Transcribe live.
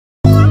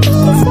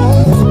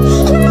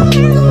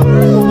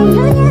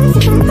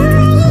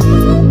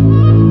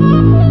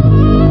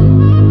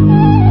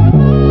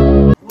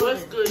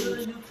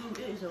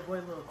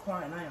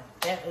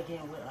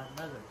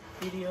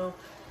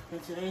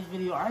today's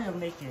video, I am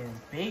making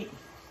baked.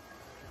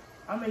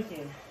 I'm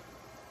making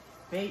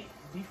baked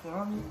beef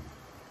ramen.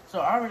 So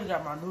I already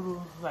got my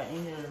noodles like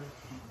in here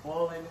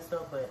boiling and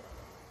stuff. But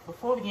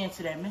before we get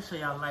into that, make sure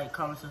y'all like,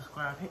 comment,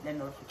 subscribe, hit that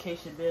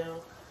notification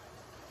bell,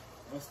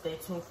 and stay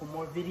tuned for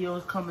more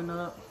videos coming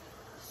up.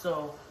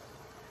 So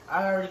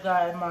I already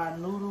got my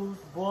noodles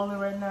boiling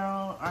right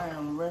now. I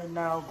am right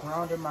now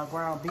grounding my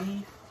ground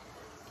beef.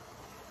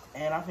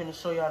 And I'm finna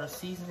show y'all the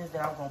seasonings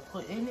that I'm gonna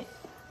put in it.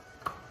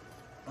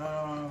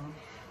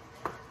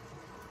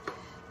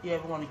 Yeah,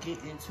 we want to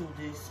get into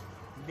this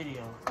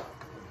video.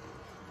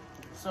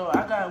 So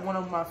I got one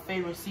of my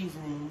favorite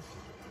seasonings.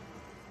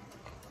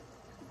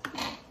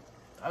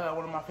 We're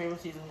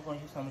gonna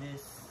use some of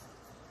this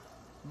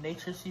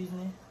nature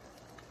seasoning.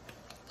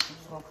 I'm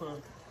just gonna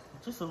put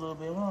just a little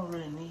bit. We don't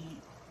really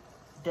need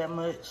that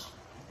much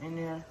in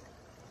there.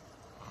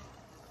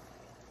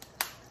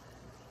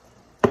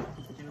 Then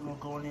we're gonna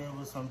go in there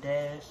with some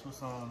dash, with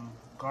some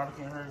garlic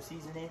and herb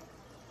seasoning.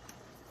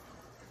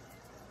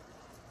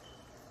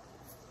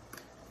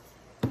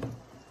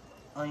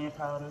 Onion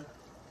powder.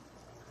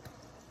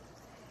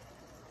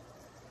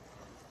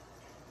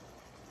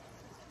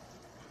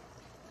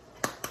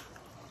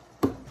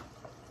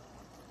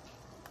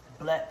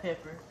 Black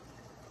pepper.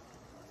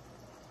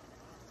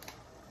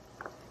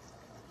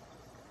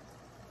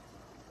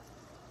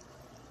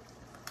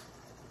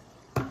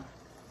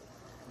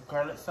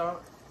 Garlic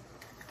salt.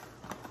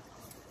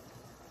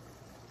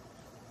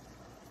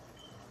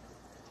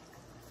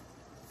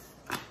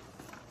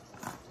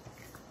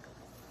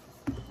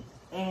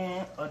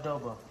 And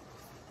adobo.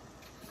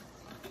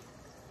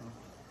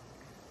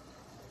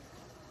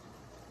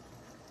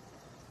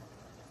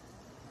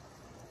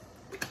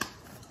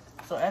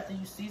 So after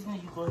you season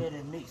it, you go ahead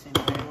and mix it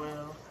very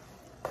well.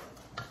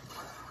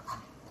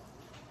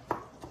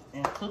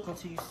 And cook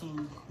until you see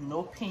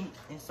no pink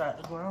inside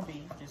the ground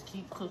beef. Just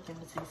keep cooking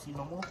until you see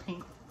no more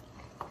pink.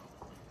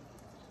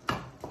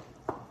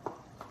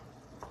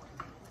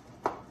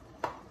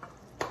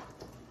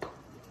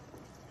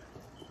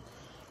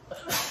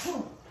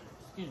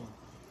 Excuse me.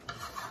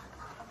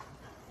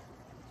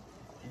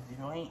 If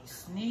you ain't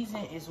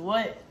sneezing, it's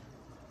what?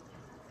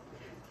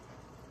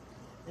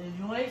 If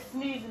you ain't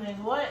sneezing, it's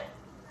what?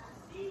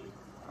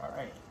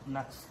 Alright,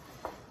 not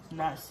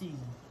seasoned.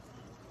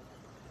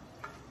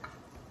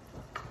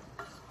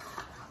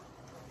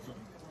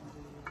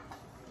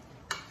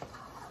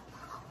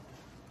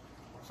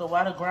 So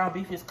while the ground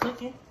beef is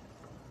cooking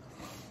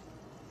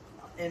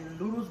and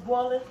the noodles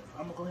boiling,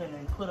 I'm gonna go ahead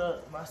and put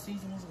up my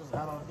seasonings because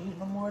I don't need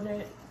no more of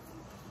that.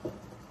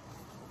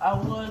 I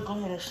would go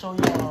ahead and show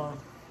y'all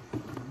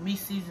me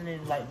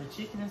seasoning like the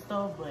chicken and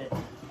stuff, but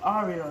I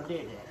already done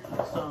did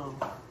that. So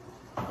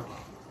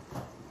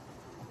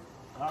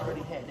I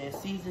already had that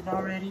seasoned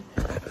already.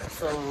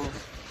 So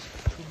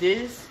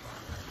this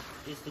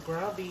is the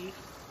ground beef.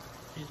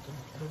 Is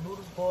the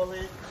noodles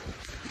boiling.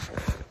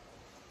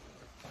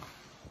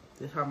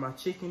 This is how my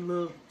chicken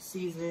look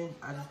seasoned.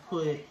 I just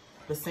put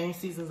the same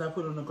seasons I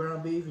put on the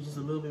ground beef, it's just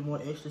a little bit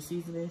more extra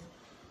seasoning.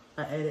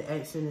 I added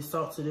accent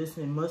salt to this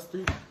and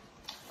mustard.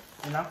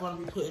 And I'm gonna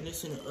be putting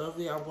this in the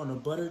oven. I'm gonna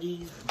butter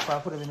these before I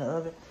put them in the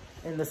oven.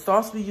 And the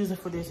sauce we're using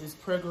for this is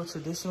Prego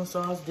traditional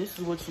sauce. This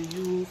is what you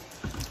use.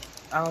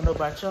 I don't know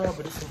about y'all,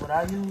 but this is what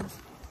I use.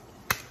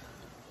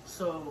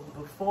 So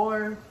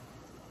before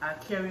I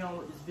carry on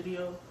with this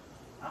video,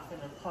 I'm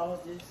gonna pause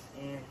this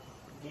and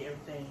get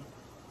everything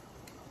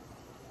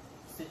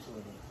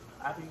situated.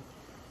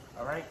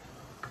 Alright?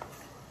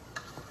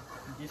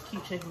 Just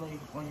keep checking on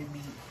your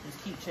meat.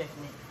 Just keep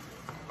checking it.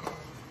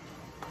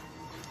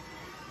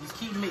 Just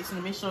keep mixing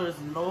to make sure there's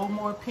no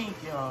more pink,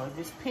 y'all. If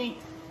it's pink,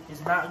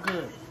 it's not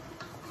good.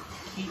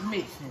 Keep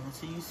mixing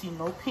until you see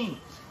no pink.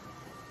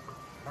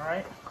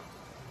 Alright?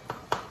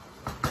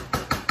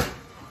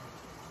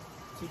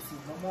 Until you see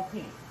no more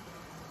pink.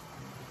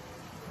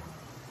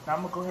 Now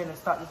I'm gonna go ahead and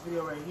stop this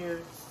video right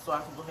here so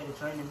I can go ahead and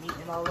drain the meat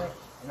and all that.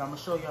 And I'm gonna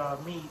show y'all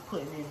me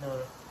putting in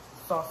the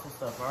sauce and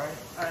stuff, alright?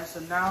 Alright, so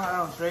now I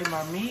don't drain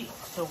my meat.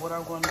 So what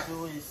I'm gonna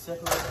do is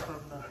separate it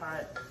from the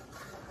hot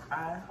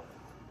eye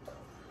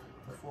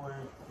before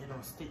it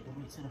don't stick the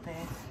meat to the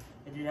pan.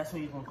 And then that's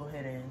when you're gonna go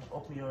ahead and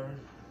open your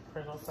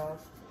Prego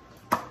sauce.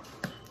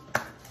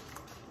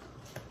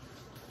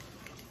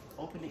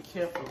 Open it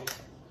carefully.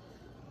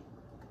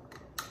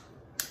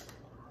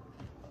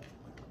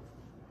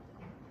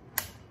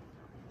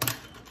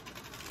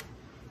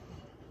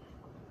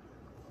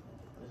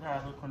 That's how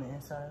I look on the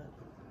inside.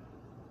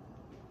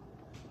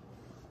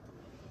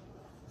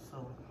 So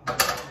I'm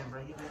gonna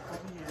bring it back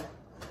over here.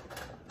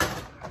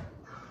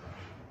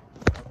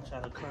 I'm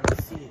trying to kind of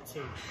see it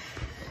too.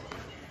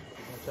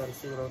 I'm trying to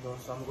see what I'm doing.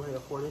 So I'm gonna go ahead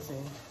and pour this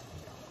in.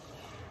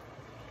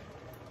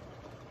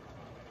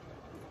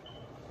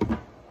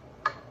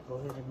 Go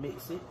ahead and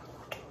mix it.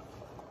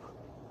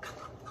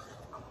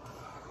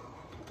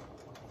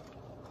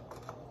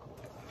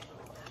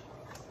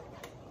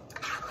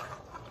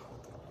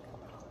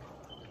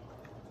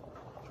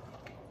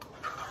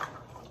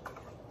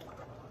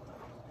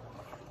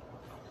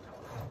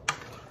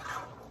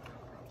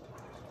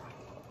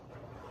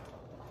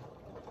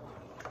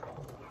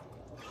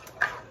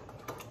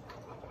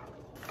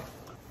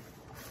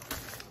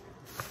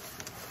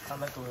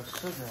 like a little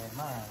sugar in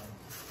mine.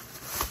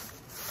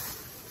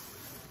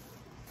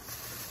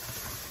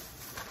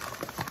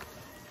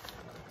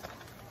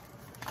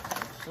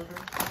 Sugar.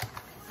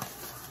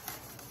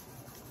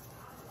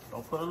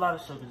 Don't put a lot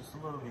of sugar, just a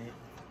little bit.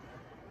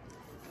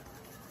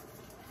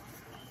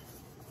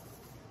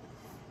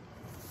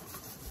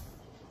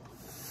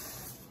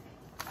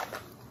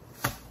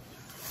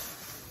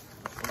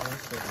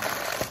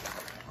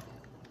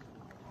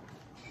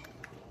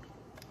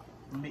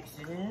 Mix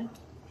it in.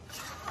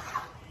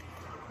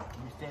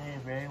 Mix that in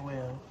very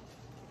well.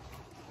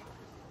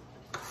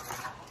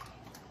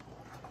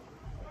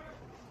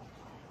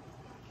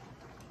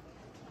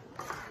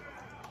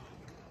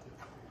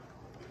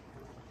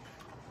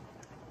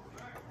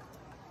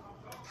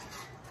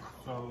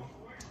 So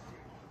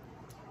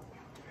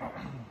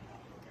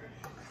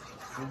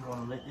we're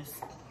gonna let this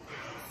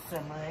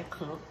simmer and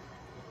cook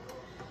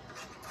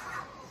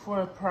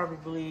for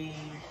probably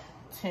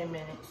 10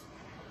 minutes.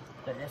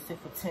 Let that sit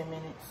for 10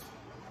 minutes.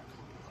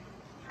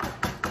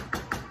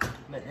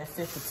 Let that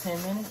sit for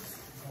 10 minutes.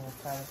 And we'll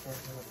try to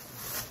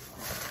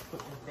put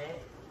this back.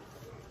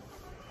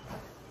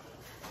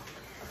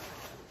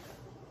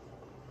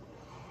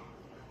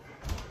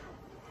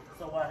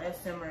 So while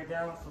that's simmering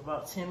down for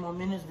about 10 more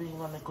minutes, we're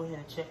gonna go ahead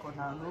and check on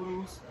our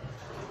noodles.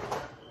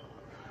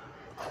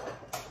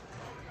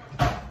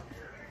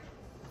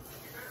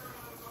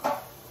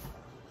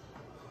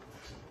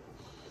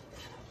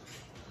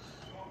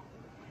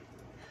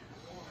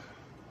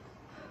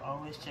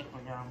 Always check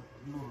on y'all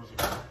noodles.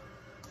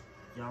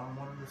 Y'all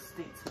want them to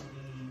stick to the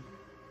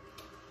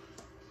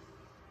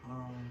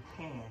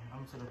pan,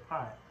 to the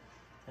pot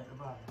at the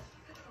bottom.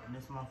 And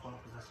this is my fault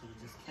because I should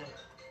have just kept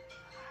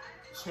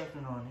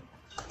checking on it.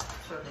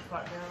 Turn the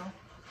pot down.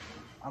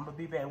 I'm gonna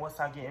be back once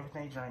I get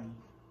everything drained.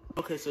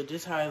 Okay, so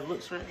this is how it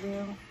looks right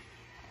now.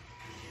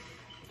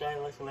 Got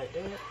it looking like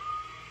that.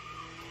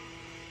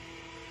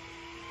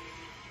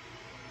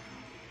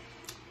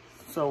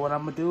 So what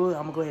I'm gonna do is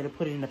I'm gonna go ahead and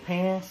put it in the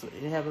pan so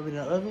it have it in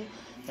the oven,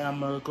 and I'm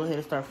gonna go ahead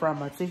and start frying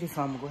my chicken.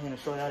 So I'm gonna go ahead and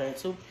show y'all that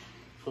too.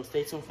 So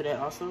stay tuned for that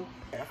also.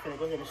 I'm gonna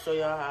go ahead and show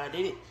y'all how I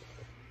did it.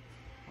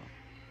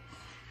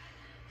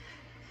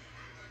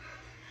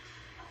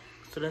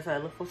 So that's how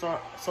it looks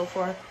so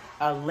far.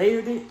 I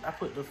layered it. I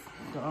put the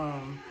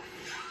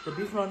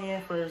beef on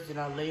in first, then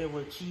I layered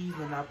with cheese,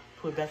 and I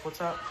put it back on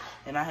top.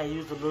 And I had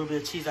used a little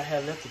bit of cheese I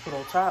had left to put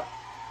on top.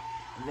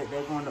 Let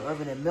that go in the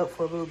oven and melt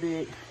for a little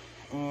bit.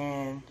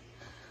 And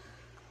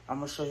I'm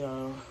gonna show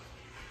y'all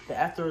the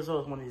after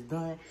results when it's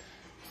done.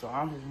 So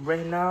I'm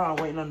ready now. I'm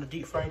waiting on the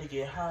deep fry to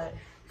get hot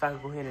so I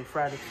can go ahead and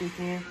fry the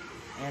chicken.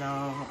 And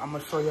I'm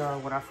gonna show y'all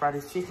when I fry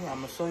this chicken.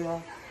 I'm gonna show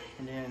y'all,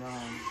 and then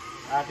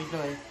I'll be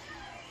done.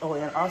 Oh,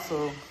 and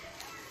also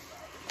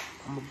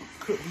I'm gonna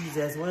cook these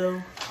as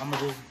well. I'm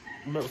gonna just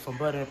melt some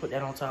butter and put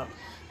that on top.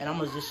 And I'm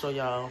gonna just show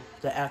y'all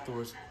the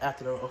afterwards,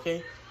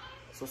 okay?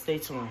 So stay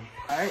tuned.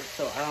 All right,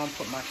 so I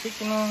put my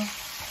chicken on.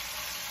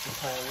 That's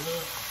how it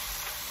looks.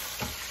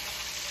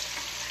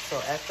 So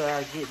after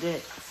I get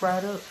that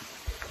fried up,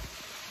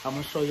 I'm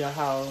gonna show y'all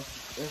how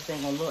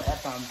everything gonna look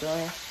after I'm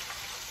done.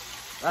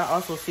 I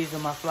also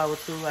season my flour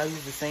too. I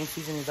use the same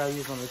seasonings I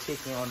use on the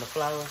chicken on the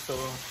flour. So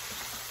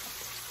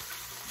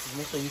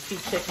make sure you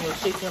keep checking your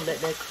chicken, let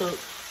that cook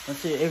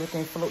until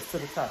everything floats to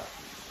the top.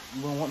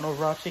 You don't want no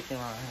raw chicken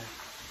around here.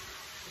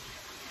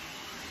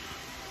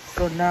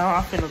 So now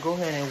I'm gonna go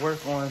ahead and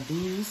work on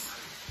these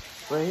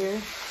right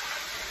here.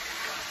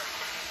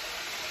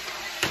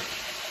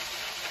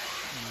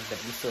 Back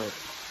this up.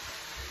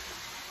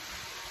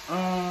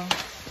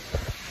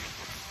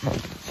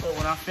 So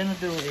what I'm finna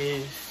do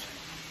is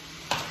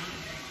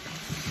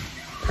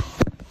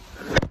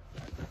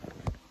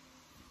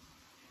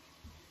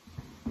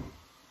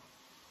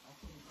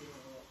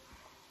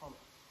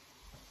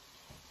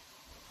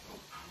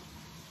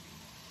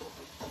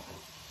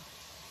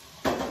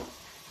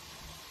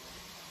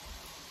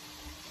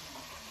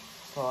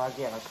so I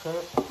get a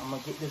cup. I'm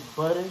gonna get this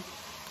butter.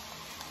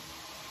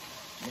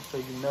 Make sure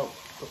you melt.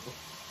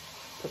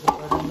 Put the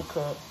butter in the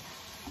cup.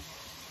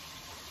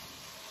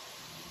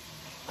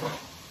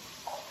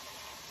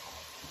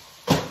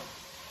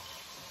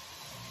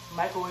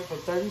 Microwave for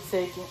 30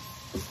 seconds.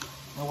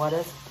 And while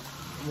that's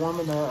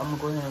warming up, I'm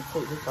gonna go ahead and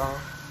take this off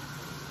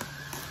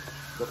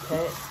the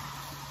pack.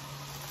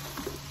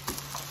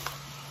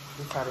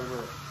 This is how they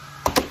look.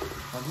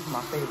 Now these are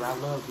my favorite. I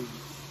love these.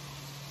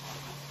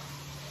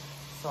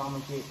 So I'm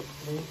gonna get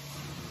this.